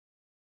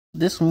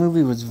This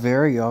movie was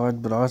very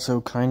odd, but also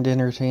kind of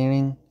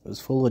entertaining. It was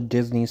full of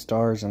Disney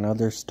stars and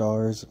other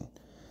stars and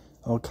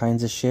all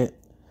kinds of shit.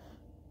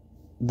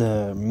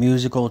 The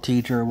musical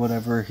teacher or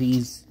whatever,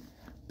 he's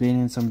been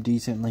in some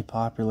decently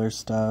popular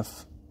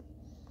stuff.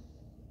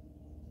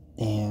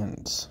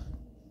 And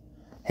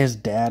his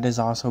dad has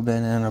also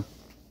been in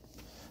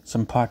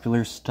some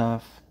popular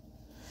stuff.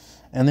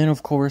 And then,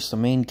 of course, the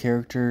main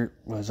character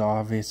was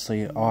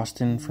obviously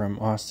Austin from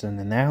Austin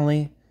and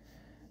Ally.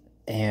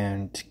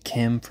 And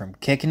Kim from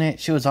Kickin' It.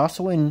 She was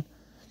also in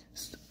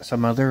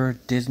some other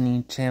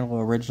Disney Channel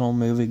original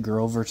movie,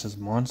 Girl vs.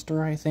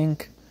 Monster, I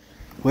think.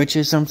 Which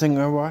is something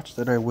I watched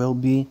that I will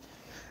be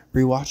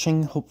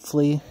rewatching,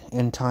 hopefully,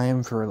 in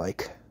time for,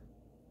 like,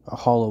 a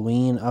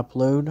Halloween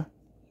upload.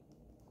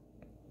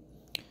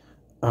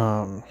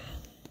 And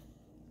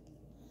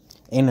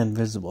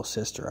Invisible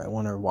Sister, I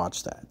want to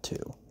watch that,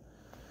 too.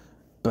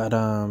 But,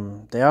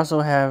 they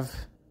also have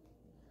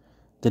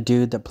the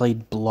dude that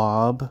played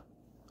Blob,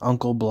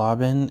 Uncle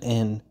Blobbin,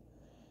 in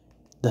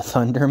The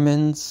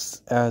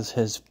Thundermans as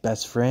his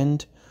best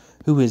friend,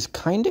 who is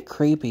kind of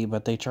creepy,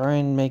 but they try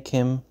and make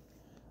him,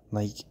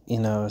 like, you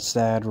know, a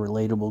sad,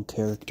 relatable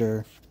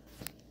character.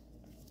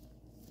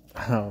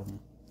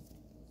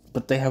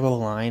 But they have a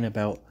line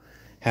about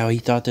how he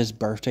thought this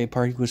birthday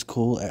party was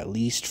cool, at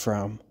least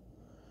from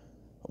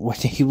when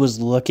he was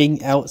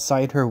looking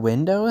outside her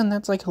window, and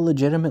that's like a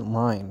legitimate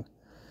line.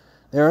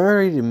 They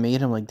already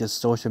made him like this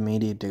social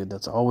media dude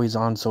that's always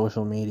on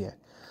social media.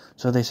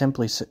 So they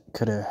simply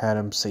could have had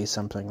him say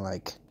something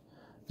like,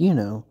 you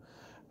know,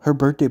 her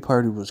birthday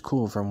party was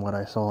cool from what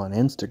I saw on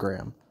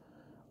Instagram.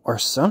 Or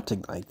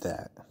something like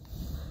that.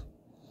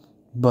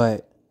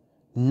 But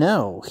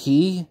no,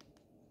 he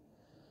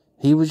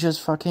was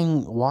just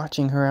fucking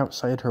watching her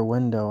outside her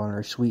window on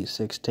her Sweet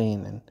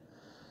 16. And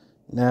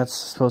that's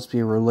supposed to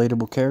be a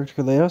relatable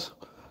character. They also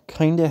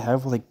kind of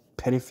have like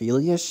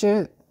pedophilia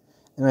shit.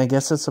 And I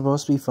guess it's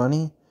supposed to be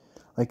funny.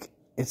 Like,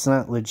 it's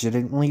not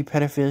legitimately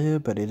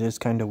pedophilia, but it is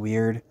kind of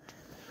weird.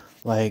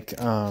 Like,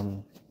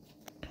 the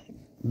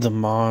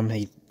mom,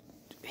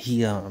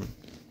 he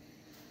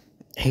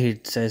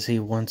says he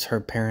wants her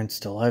parents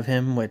to love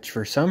him, which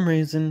for some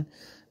reason,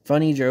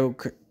 funny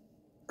joke,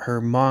 her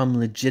mom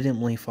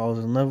legitimately falls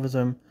in love with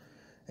him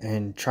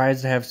and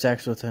tries to have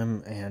sex with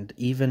him, and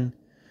even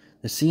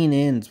the scene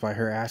ends by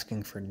her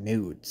asking for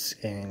nudes,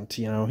 and,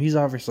 you know, he's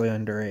obviously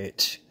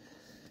underage.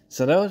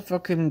 So that was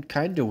fucking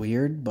kind of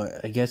weird, but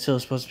I guess it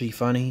was supposed to be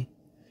funny.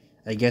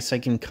 I guess I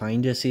can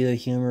kind of see the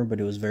humor, but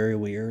it was very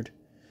weird.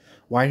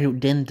 Why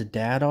didn't the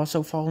dad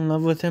also fall in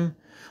love with him?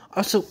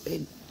 Also,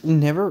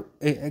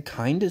 it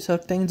kind of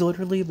took things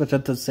literally, but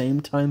at the same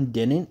time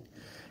didn't.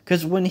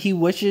 Because when he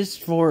wishes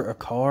for a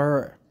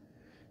car,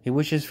 he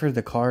wishes for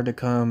the car to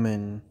come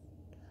and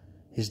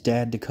his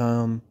dad to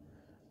come,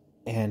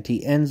 and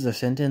he ends the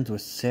sentence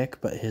with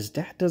sick, but his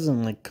dad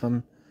doesn't, like,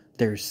 come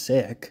there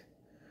sick.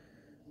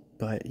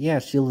 But yeah,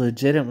 she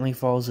legitimately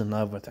falls in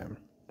love with him.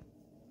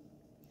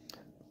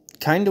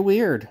 Kind of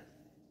weird.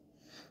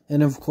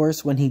 And of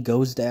course, when he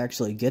goes to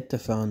actually get the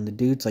phone, the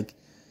dude's like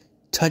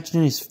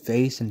touching his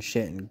face and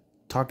shit and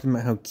talking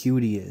about how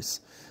cute he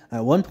is.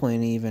 At one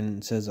point, he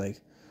even says,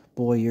 like,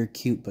 boy, you're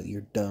cute, but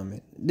you're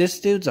dumb. This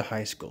dude's a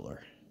high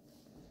schooler.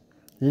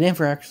 They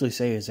never actually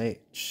say his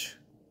age.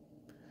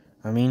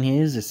 I mean, he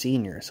is a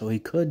senior, so he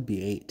could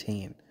be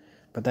 18.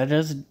 But that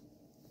doesn't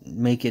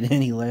make it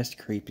any less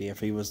creepy if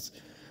he was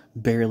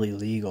barely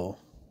legal.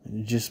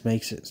 It just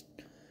makes it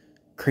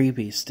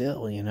creepy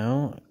still, you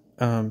know?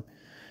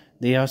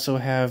 They also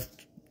have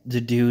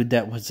the dude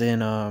that was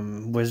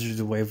in Wizards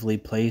of Waverly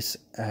Place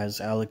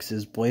as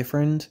Alex's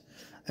boyfriend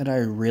that I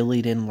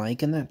really didn't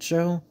like in that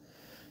show.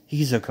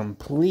 He's a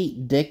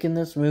complete dick in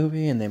this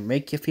movie, and they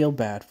make you feel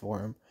bad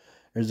for him.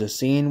 There's a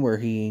scene where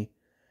he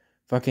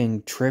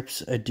fucking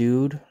trips a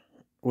dude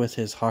with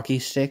his hockey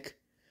stick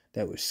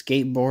that was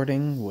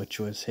skateboarding, which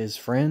was his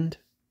friend.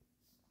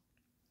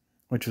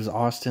 Which was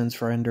Austin's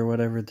friend or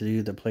whatever, the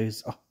dude that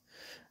plays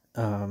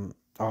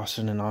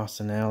Austin and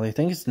Austin Ally. I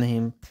think his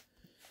name,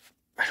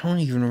 I don't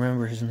even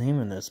remember his name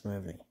in this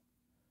movie.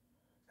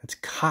 It's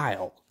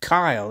Kyle.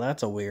 Kyle,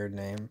 that's a weird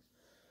name.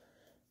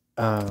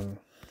 For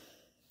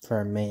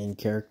a main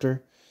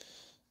character.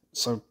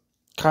 So,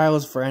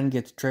 Kyle's friend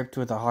gets tripped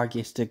with a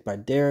hockey stick by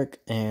Derek,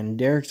 and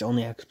Derek's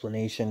only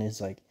explanation is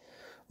like,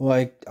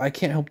 well, I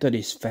can't help that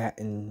he's fat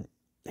and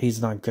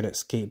he's not good at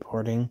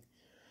skateboarding.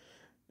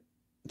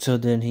 So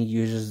then he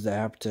uses the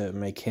app to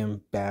make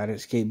him bad at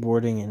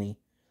skateboarding, and he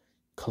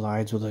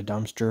collides with a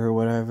dumpster or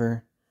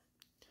whatever.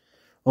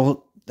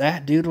 Well,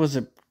 that dude was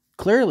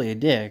clearly a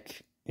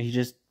dick. He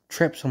just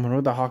tripped someone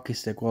with a hockey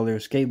stick while they were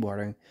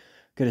skateboarding.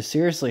 Could have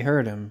seriously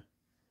hurt him.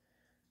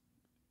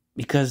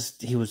 Because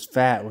he was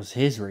fat was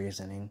his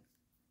reasoning.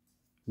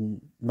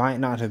 Might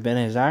not have been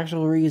his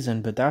actual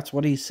reason, but that's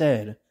what he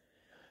said.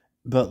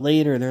 But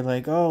later they're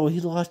like, oh, he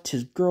lost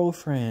his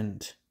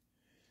girlfriend.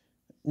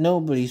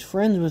 Nobody's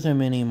friends with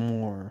him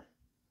anymore.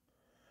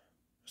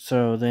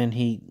 So then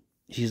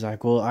he's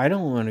like, well, I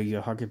don't want to be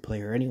a hockey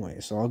player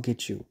anyway, so I'll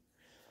get you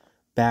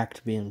back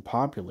to being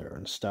popular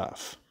and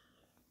stuff.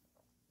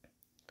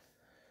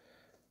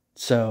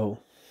 So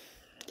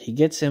he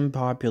gets him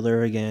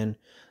popular again.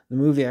 The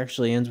movie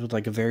actually ends with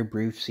like a very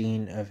brief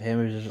scene of him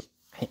with his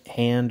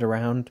hand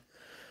around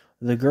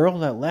the girl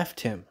that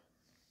left him.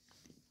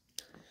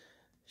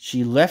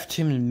 She left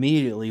him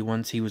immediately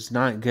once he was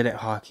not good at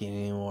hockey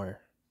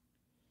anymore.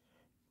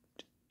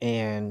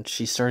 And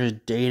she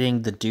started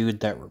dating the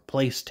dude that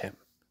replaced him.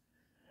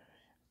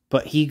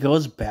 But he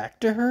goes back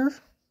to her?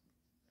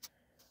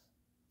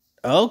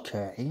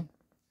 Okay.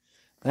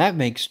 That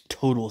makes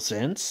total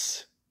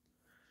sense.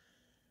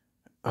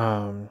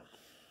 That's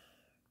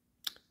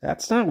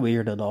not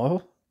weird at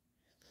all.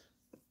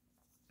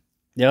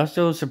 They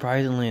also,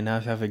 surprisingly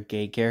enough, have a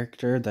gay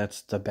character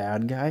that's the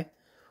bad guy,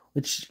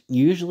 which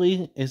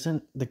usually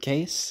isn't the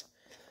case.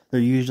 They're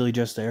usually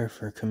just there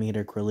for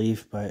comedic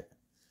relief, but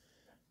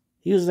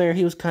he was there.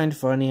 He was kind of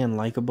funny and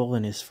likable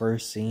in his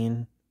first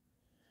scene.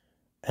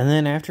 And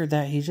then after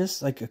that, he's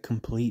just like a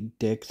complete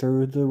dick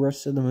through the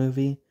rest of the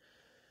movie.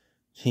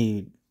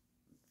 He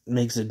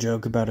makes a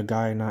joke about a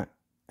guy not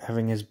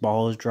having his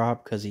balls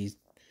dropped because he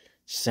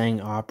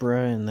sang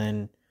opera, and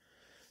then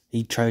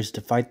he tries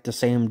to fight the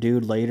same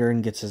dude later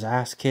and gets his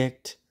ass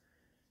kicked.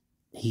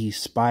 He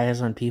spies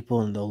on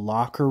people in the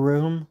locker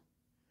room.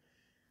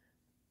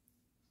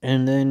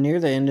 And then near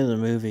the end of the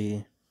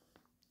movie,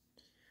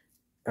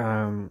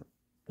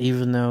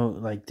 even though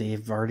like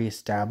they've already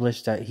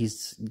established that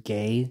he's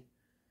gay,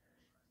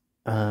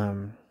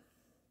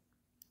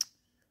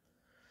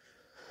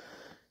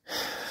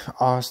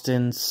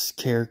 Austin's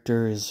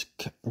character is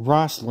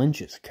Ross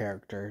Lynch's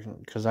character,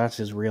 because that's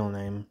his real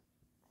name.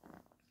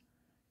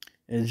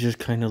 It's just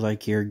kind of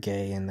like, you're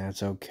gay and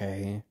that's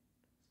okay.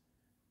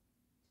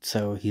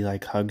 So he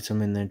like hugs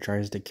him and then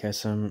tries to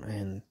kiss him,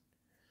 and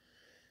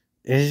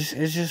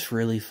it's just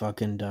really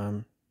fucking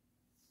dumb.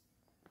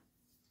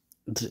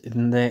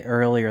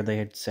 Earlier they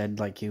had said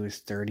like he was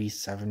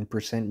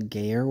 37%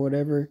 gay or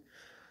whatever.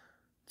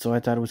 So I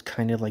thought it was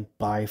kind of like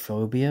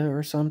biphobia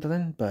or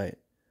something, but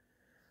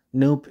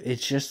nope,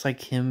 it's just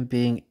like him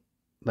being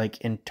like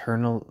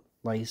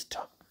internalized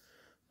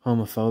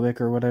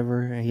homophobic or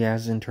whatever. He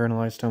has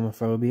internalized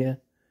homophobia.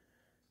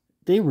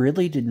 They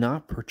really did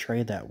not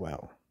portray that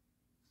well.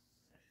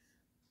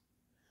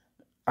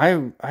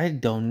 I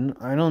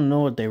don't know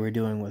what they were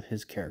doing with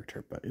his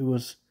character, but it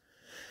was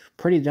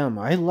pretty dumb.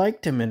 I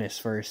liked him in his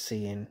first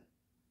scene.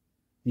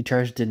 He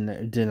tries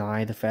to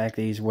deny the fact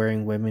that he's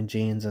wearing women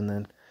jeans, and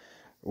then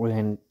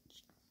when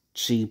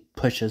she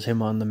pushes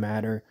him on the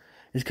matter,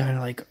 it's kind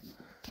of like,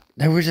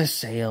 there was a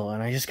sale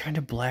and I just kind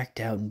of blacked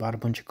out and bought a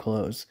bunch of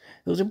clothes.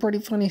 It was a pretty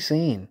funny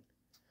scene.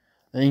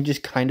 And he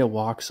just kind of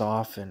walks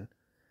off, and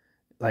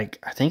like,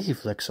 I think he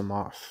flicks him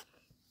off.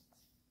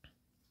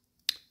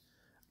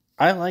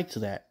 I liked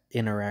that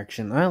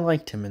interaction. I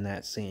liked him in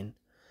that scene.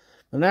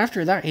 But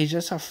after that, he's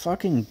just a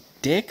fucking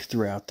dick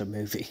throughout the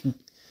movie.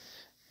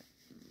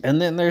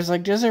 And then there's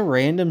like just a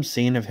random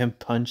scene of him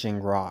punching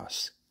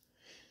Ross.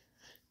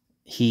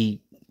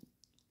 He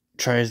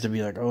tries to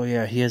be like, oh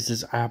yeah, he has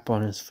this app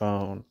on his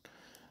phone.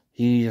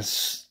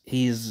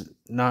 He's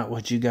not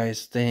what you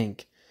guys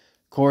think.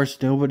 Of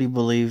course, nobody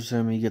believes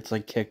him. He gets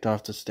like kicked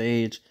off the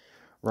stage.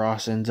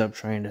 Ross ends up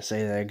trying to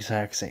say the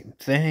exact same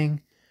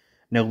thing.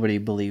 Nobody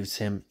believes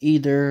him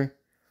either.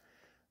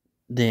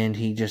 Then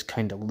he just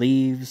kind of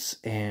leaves,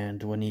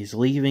 and when he's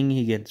leaving,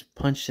 he gets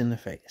punched in the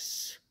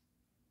face.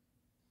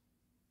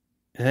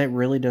 That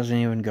really doesn't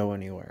even go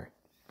anywhere.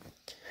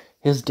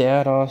 His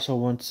dad also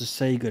wants to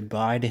say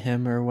goodbye to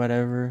him or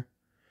whatever,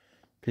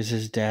 because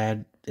his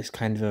dad is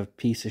kind of a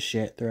piece of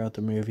shit throughout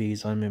the movie.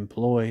 He's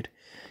unemployed.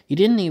 He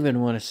didn't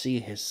even want to see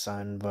his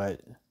son,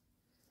 but,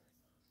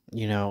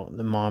 you know,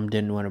 the mom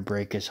didn't want to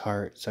break his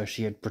heart, so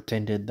she had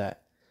pretended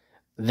that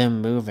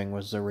them moving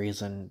was the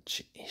reason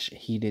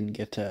he didn't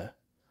get to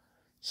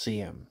see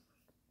him.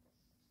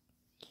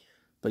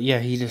 But yeah,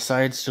 he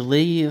decides to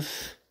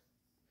leave,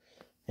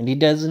 and he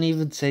doesn't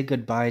even say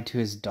goodbye to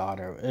his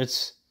daughter.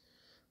 It's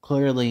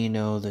clearly, you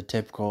know, the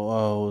typical,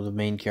 oh, the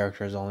main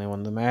character is the only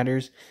one that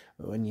matters.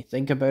 But when you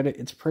think about it,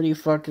 it's pretty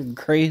fucking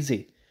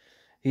crazy.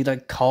 He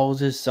like calls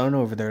his son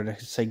over there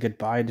to say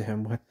goodbye to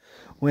him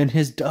when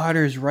his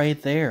daughter's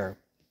right there.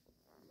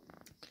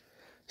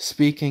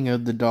 Speaking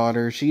of the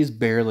daughter, she's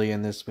barely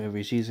in this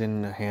movie. She's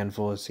in a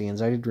handful of scenes.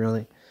 I didn't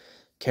really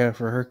care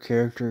for her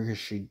character because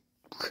she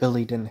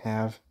really didn't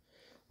have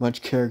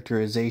much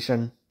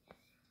characterization.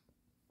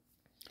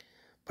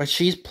 But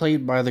she's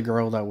played by the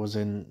girl that was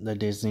in the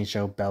Disney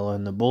show Bella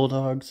and the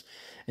Bulldogs.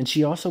 And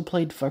she also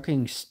played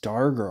fucking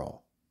Stargirl.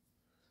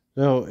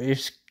 So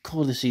it's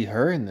cool to see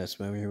her in this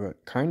movie,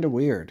 but kind of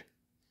weird.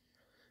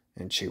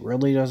 And she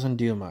really doesn't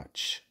do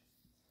much.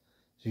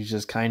 She's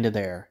just kind of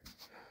there.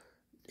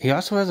 He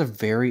also has a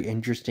very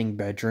interesting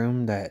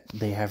bedroom that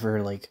they have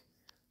her, like,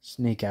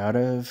 sneak out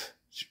of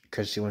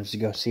because she wants to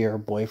go see her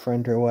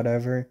boyfriend or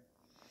whatever.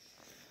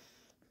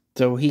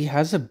 So he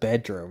has a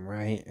bedroom,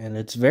 right? And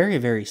it's very,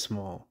 very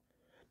small.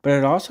 But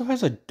it also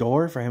has a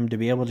door for him to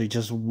be able to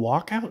just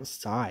walk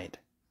outside.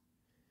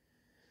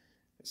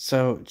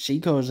 So she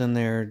goes in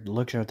there,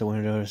 looks out the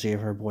window to see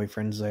if her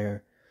boyfriend's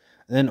there,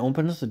 and then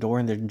opens the door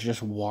and then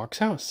just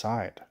walks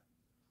outside.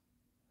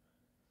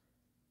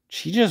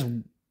 She just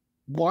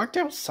walked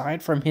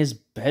outside from his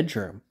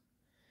bedroom.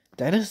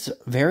 That is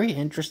very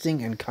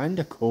interesting and kind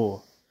of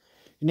cool.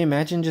 Can you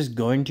imagine just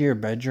going to your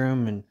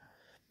bedroom and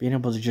being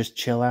able to just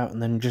chill out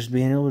and then just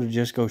being able to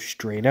just go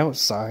straight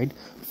outside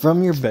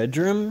from your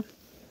bedroom?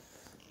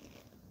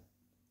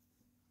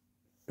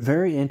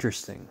 Very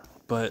interesting.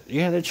 But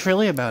yeah, that's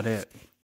really about it.